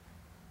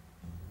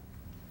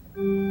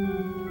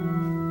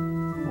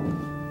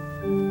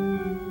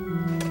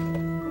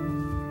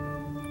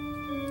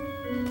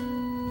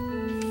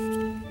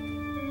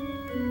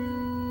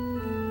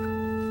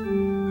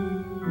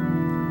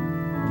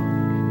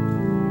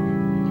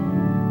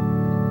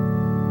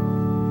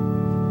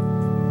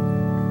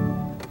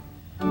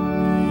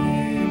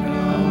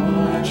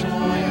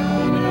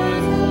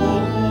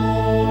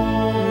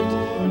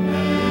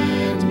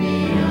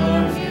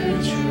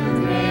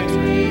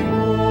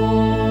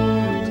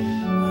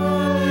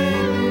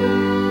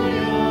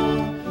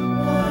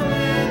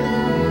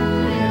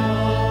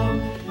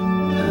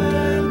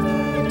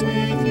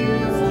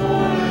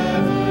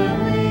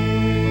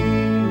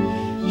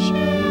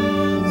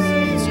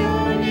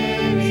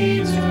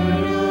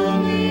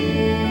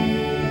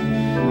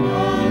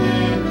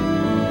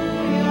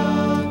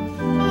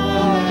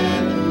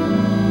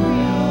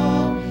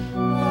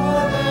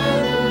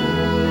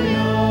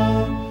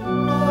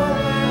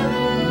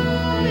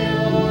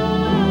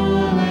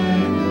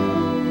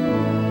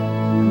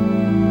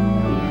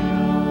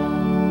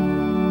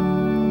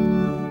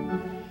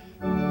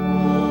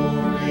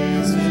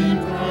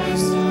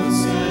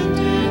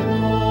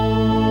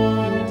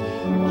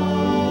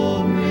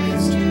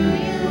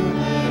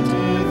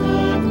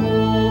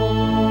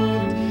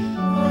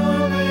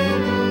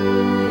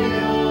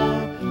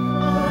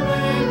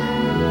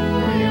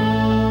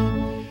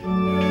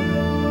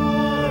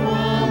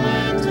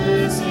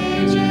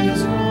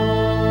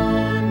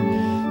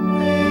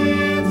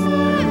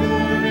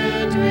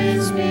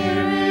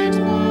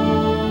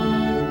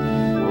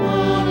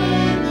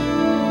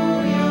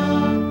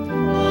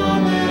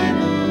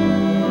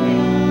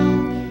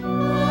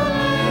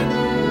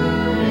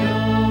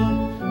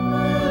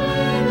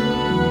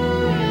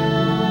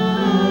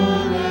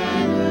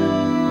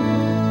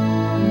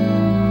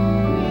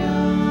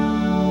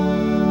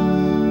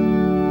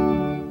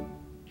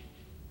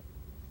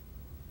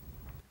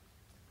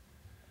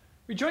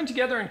 We join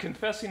together in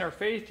confessing our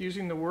faith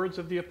using the words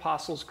of the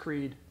Apostles'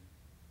 Creed.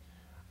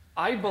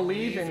 I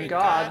believe in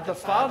God, the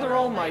Father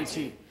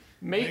Almighty,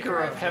 maker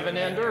of heaven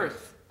and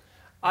earth.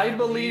 I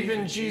believe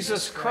in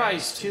Jesus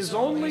Christ, his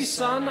only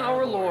Son,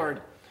 our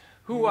Lord,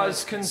 who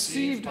was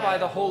conceived by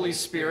the Holy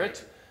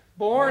Spirit,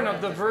 born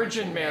of the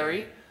Virgin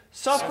Mary,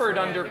 suffered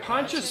under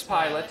Pontius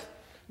Pilate,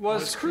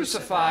 was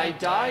crucified,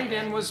 died,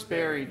 and was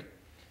buried.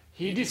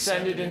 He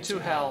descended into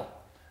hell.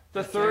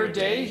 The third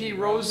day he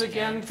rose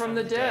again from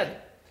the dead.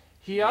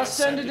 He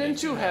ascended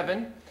into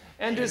heaven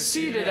and is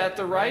seated at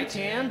the right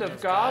hand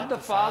of God the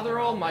Father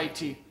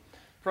Almighty.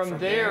 From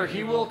there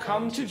he will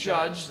come to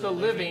judge the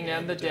living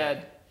and the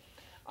dead.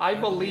 I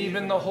believe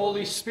in the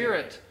Holy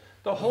Spirit,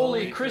 the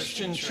holy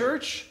Christian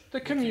church, the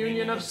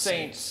communion of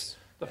saints,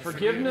 the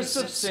forgiveness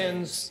of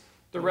sins,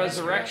 the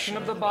resurrection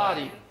of the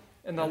body,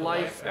 and the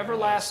life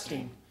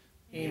everlasting.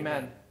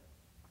 Amen.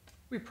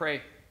 We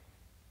pray.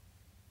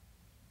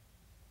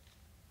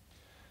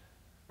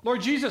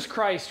 Lord Jesus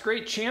Christ,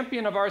 great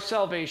champion of our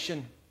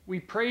salvation, we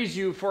praise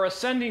you for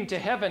ascending to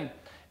heaven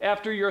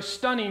after your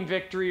stunning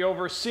victory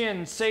over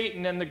sin,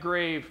 Satan, and the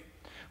grave.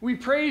 We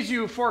praise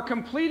you for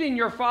completing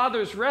your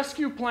Father's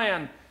rescue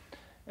plan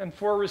and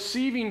for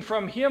receiving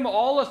from him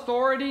all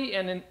authority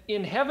and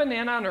in heaven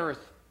and on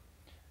earth.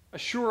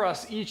 Assure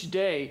us each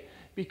day,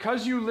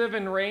 because you live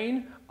and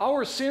reign,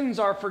 our sins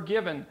are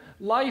forgiven,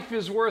 life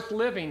is worth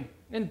living,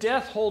 and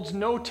death holds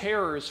no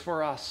terrors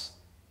for us.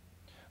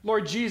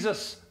 Lord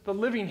Jesus, the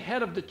living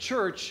head of the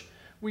church,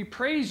 we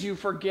praise you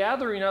for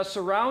gathering us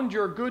around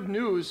your good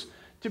news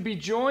to be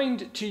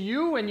joined to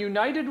you and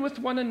united with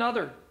one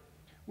another.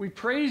 We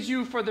praise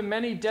you for the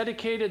many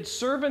dedicated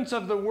servants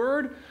of the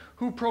word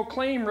who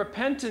proclaim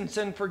repentance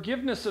and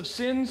forgiveness of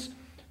sins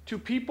to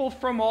people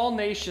from all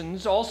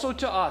nations, also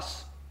to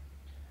us.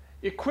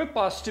 Equip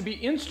us to be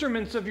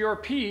instruments of your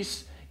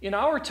peace in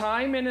our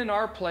time and in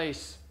our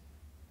place.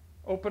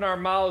 Open our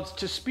mouths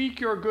to speak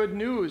your good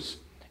news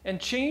and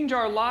change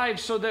our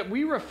lives so that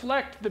we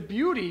reflect the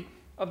beauty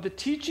of the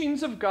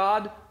teachings of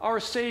God, our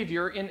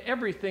Savior, in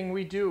everything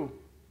we do.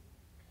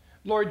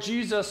 Lord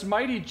Jesus,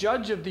 mighty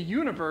judge of the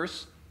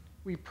universe,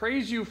 we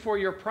praise you for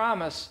your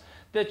promise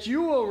that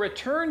you will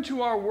return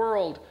to our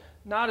world,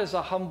 not as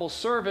a humble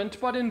servant,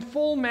 but in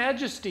full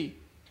majesty,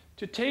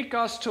 to take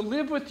us to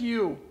live with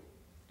you.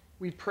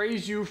 We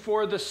praise you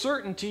for the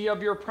certainty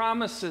of your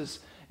promises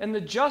and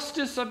the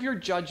justice of your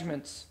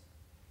judgments.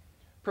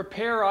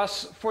 Prepare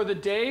us for the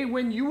day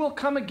when you will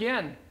come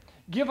again.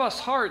 Give us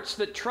hearts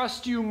that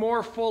trust you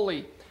more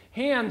fully,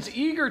 hands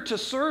eager to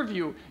serve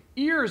you,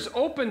 ears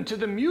open to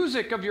the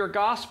music of your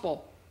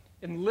gospel,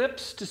 and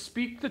lips to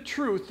speak the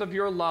truth of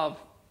your love.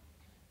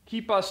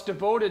 Keep us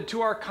devoted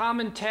to our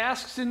common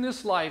tasks in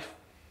this life,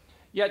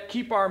 yet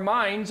keep our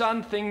minds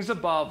on things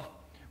above,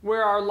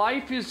 where our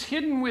life is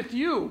hidden with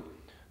you,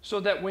 so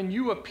that when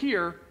you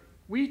appear,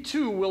 we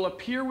too will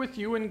appear with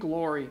you in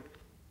glory.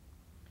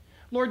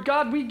 Lord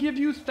God, we give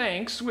you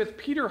thanks with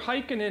Peter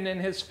Heikkinen and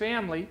his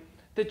family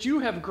that you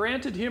have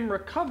granted him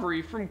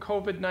recovery from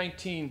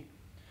COVID-19.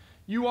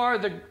 You are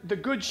the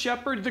good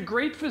shepherd, the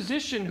great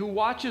physician who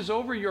watches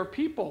over your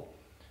people.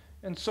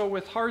 And so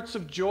with hearts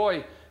of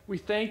joy, we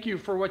thank you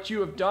for what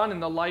you have done in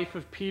the life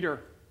of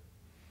Peter.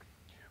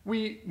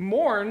 We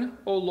mourn,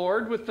 O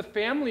Lord, with the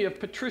family of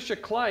Patricia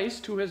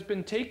Kleist, who has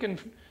been taken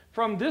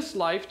from this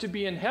life to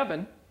be in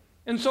heaven.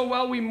 And so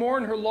while we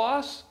mourn her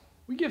loss,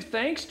 we give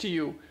thanks to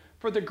you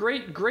for the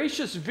great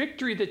gracious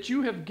victory that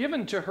you have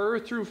given to her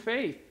through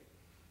faith.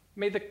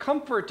 May the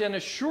comfort and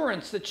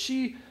assurance that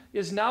she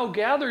is now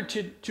gathered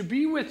to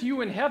be with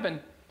you in heaven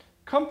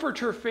comfort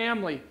her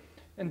family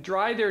and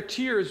dry their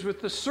tears with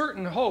the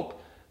certain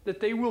hope that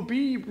they will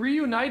be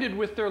reunited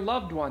with their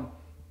loved one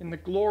in the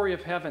glory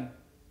of heaven.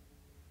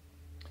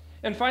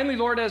 And finally,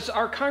 Lord, as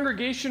our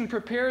congregation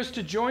prepares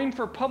to join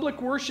for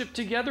public worship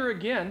together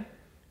again,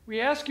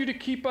 we ask you to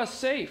keep us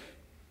safe.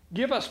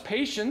 Give us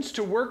patience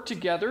to work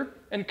together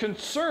and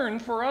concern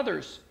for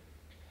others.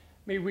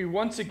 May we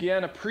once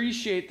again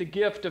appreciate the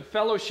gift of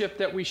fellowship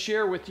that we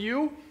share with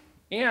you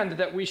and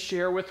that we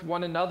share with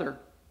one another.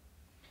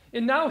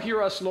 And now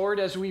hear us, Lord,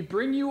 as we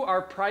bring you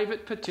our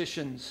private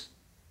petitions.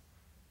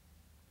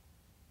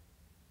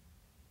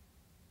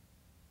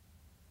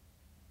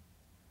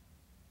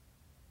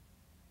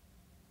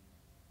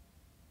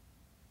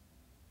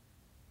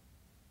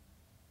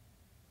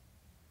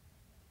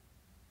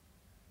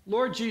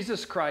 Lord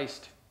Jesus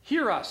Christ,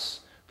 hear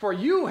us, for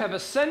you have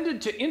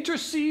ascended to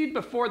intercede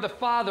before the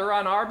Father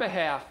on our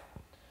behalf.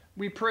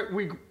 We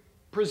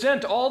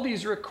present all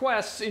these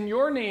requests in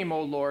your name,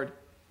 O Lord.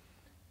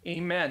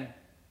 Amen.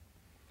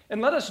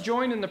 And let us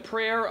join in the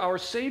prayer our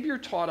Savior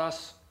taught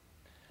us.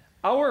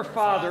 Our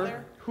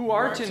Father, who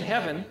art in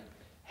heaven,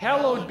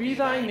 hallowed be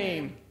thy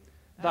name.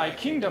 Thy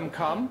kingdom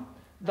come,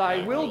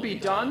 thy will be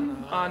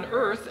done on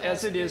earth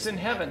as it is in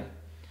heaven.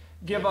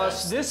 Give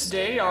us this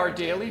day our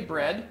daily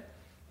bread,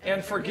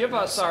 and forgive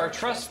us our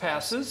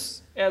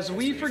trespasses, as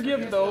we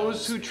forgive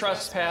those who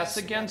trespass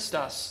against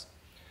us.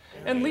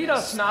 And lead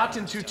us not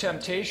into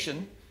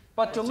temptation,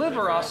 but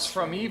deliver us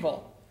from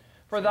evil.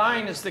 For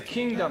thine is the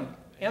kingdom,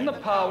 and the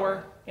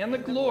power, and the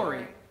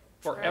glory,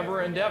 forever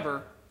and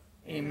ever.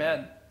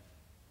 Amen.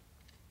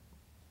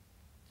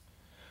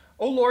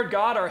 O Lord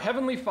God, our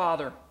heavenly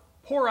Father,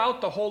 pour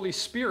out the Holy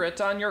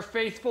Spirit on your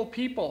faithful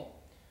people.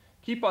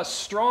 Keep us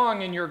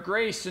strong in your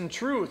grace and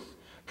truth.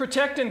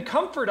 Protect and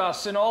comfort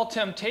us in all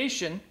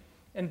temptation,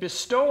 and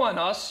bestow on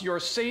us your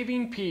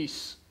saving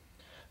peace.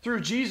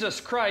 Through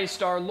Jesus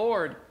Christ our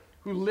Lord,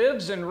 who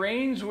lives and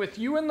reigns with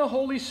you in the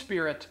Holy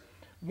Spirit,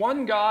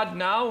 one God,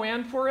 now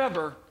and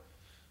forever.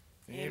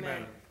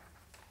 Amen.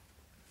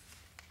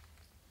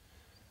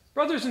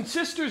 Brothers and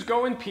sisters,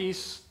 go in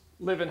peace,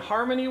 live in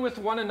harmony with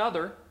one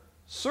another,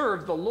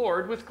 serve the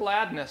Lord with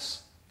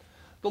gladness.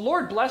 The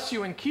Lord bless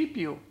you and keep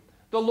you.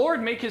 The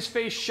Lord make his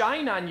face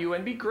shine on you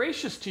and be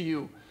gracious to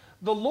you.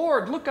 The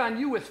Lord look on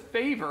you with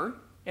favor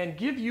and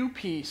give you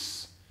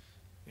peace.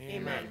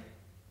 Amen.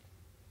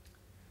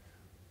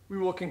 We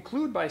will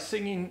conclude by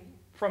singing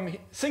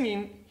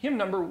hymn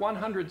number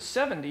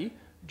 170,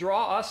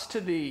 Draw Us to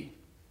Thee.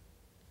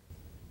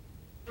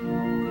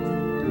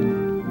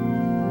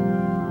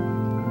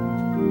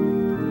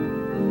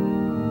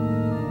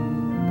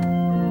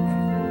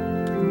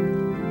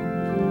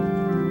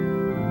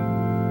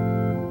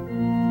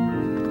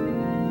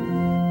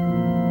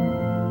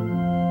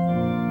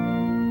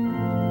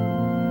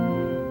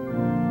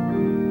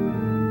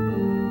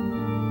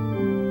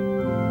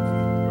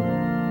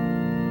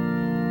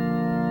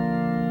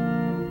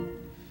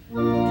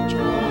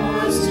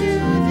 Draw us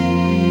to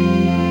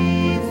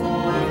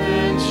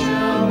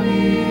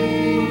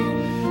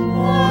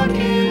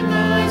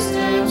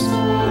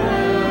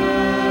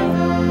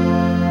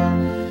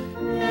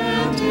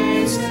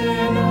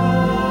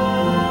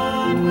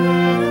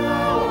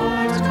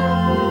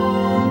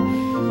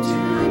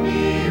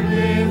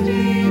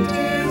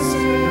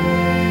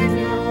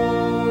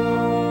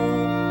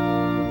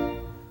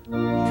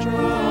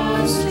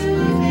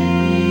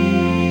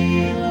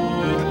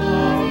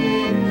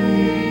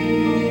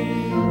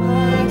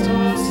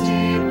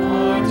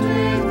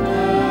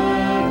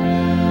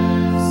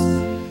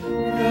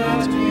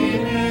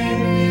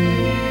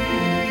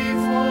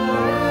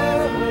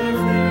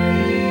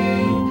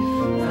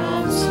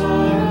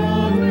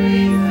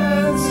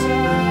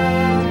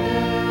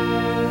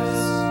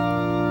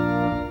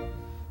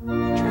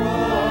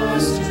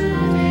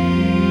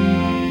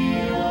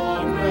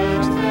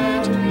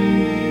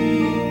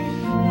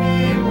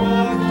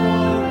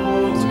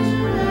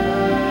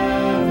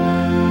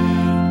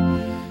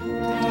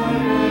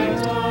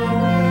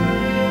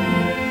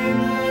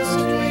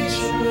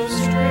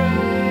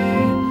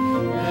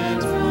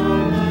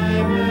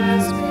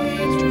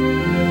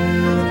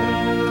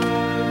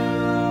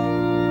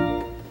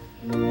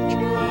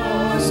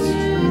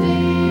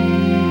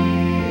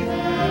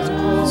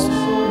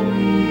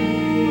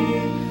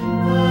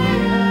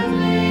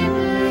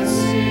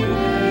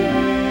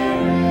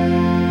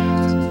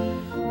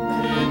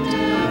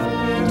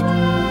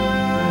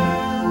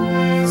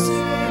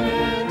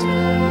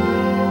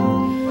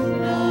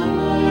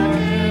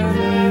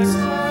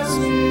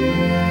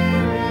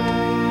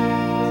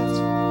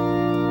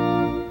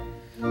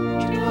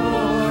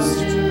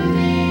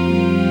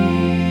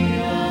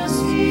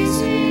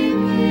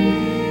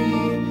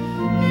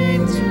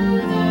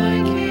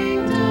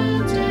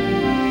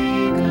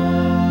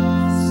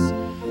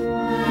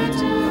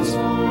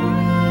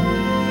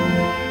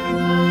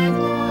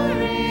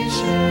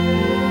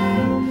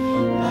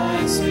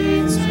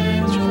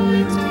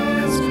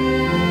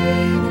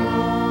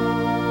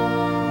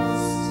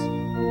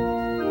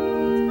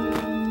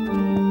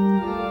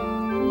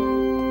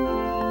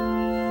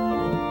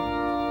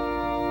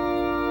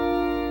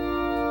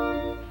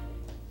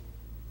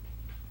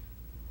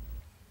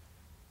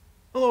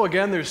So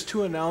again, there's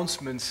two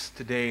announcements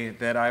today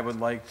that I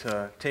would like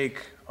to take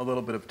a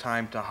little bit of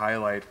time to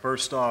highlight.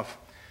 First off,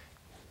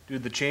 due to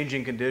the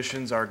changing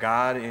conditions, our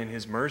God in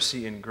His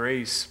mercy and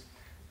grace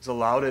has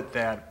allowed it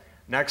that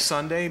next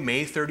Sunday,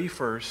 May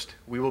 31st,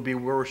 we will be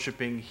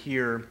worshiping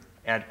here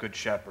at Good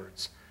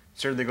Shepherd's.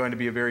 Certainly going to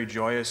be a very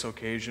joyous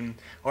occasion.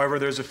 However,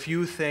 there's a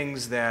few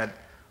things that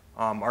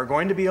are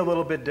going to be a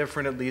little bit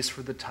different, at least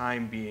for the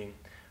time being.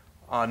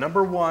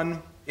 Number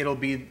one, it'll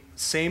be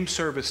same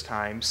service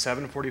time,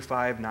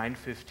 7:45,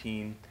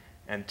 9:15,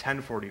 and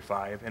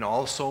 10:45, and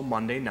also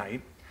Monday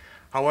night.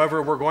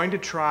 However, we're going to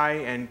try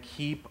and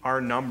keep our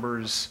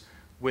numbers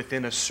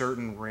within a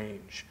certain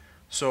range.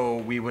 So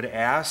we would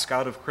ask,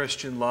 out of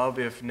Christian love,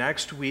 if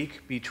next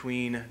week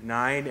between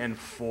 9 and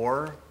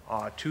 4,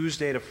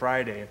 Tuesday to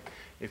Friday,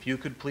 if you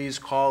could please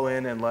call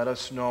in and let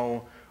us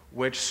know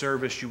which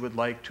service you would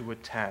like to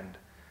attend.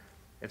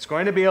 It's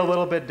going to be a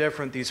little bit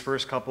different these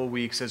first couple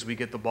weeks as we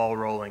get the ball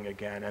rolling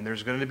again, and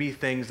there's going to be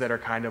things that are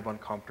kind of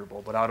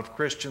uncomfortable. But out of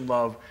Christian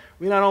love,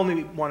 we not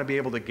only want to be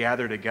able to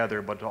gather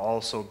together, but to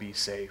also be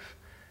safe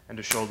and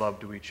to show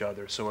love to each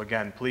other. So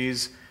again,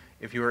 please,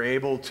 if you are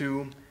able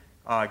to,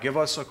 give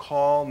us a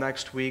call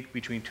next week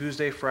between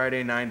Tuesday,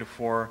 Friday, 9 to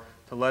 4,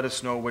 to let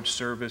us know which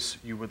service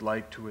you would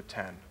like to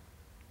attend.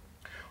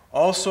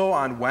 Also,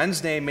 on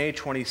Wednesday, May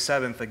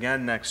 27th,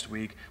 again next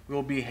week, we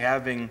will be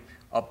having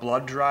a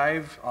blood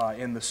drive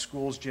in the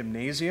school's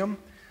gymnasium.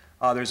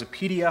 There's a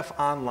PDF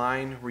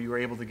online where you are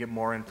able to get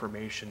more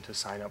information to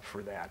sign up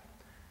for that.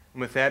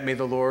 And with that, may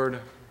the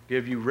Lord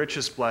give you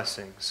richest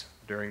blessings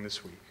during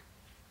this week.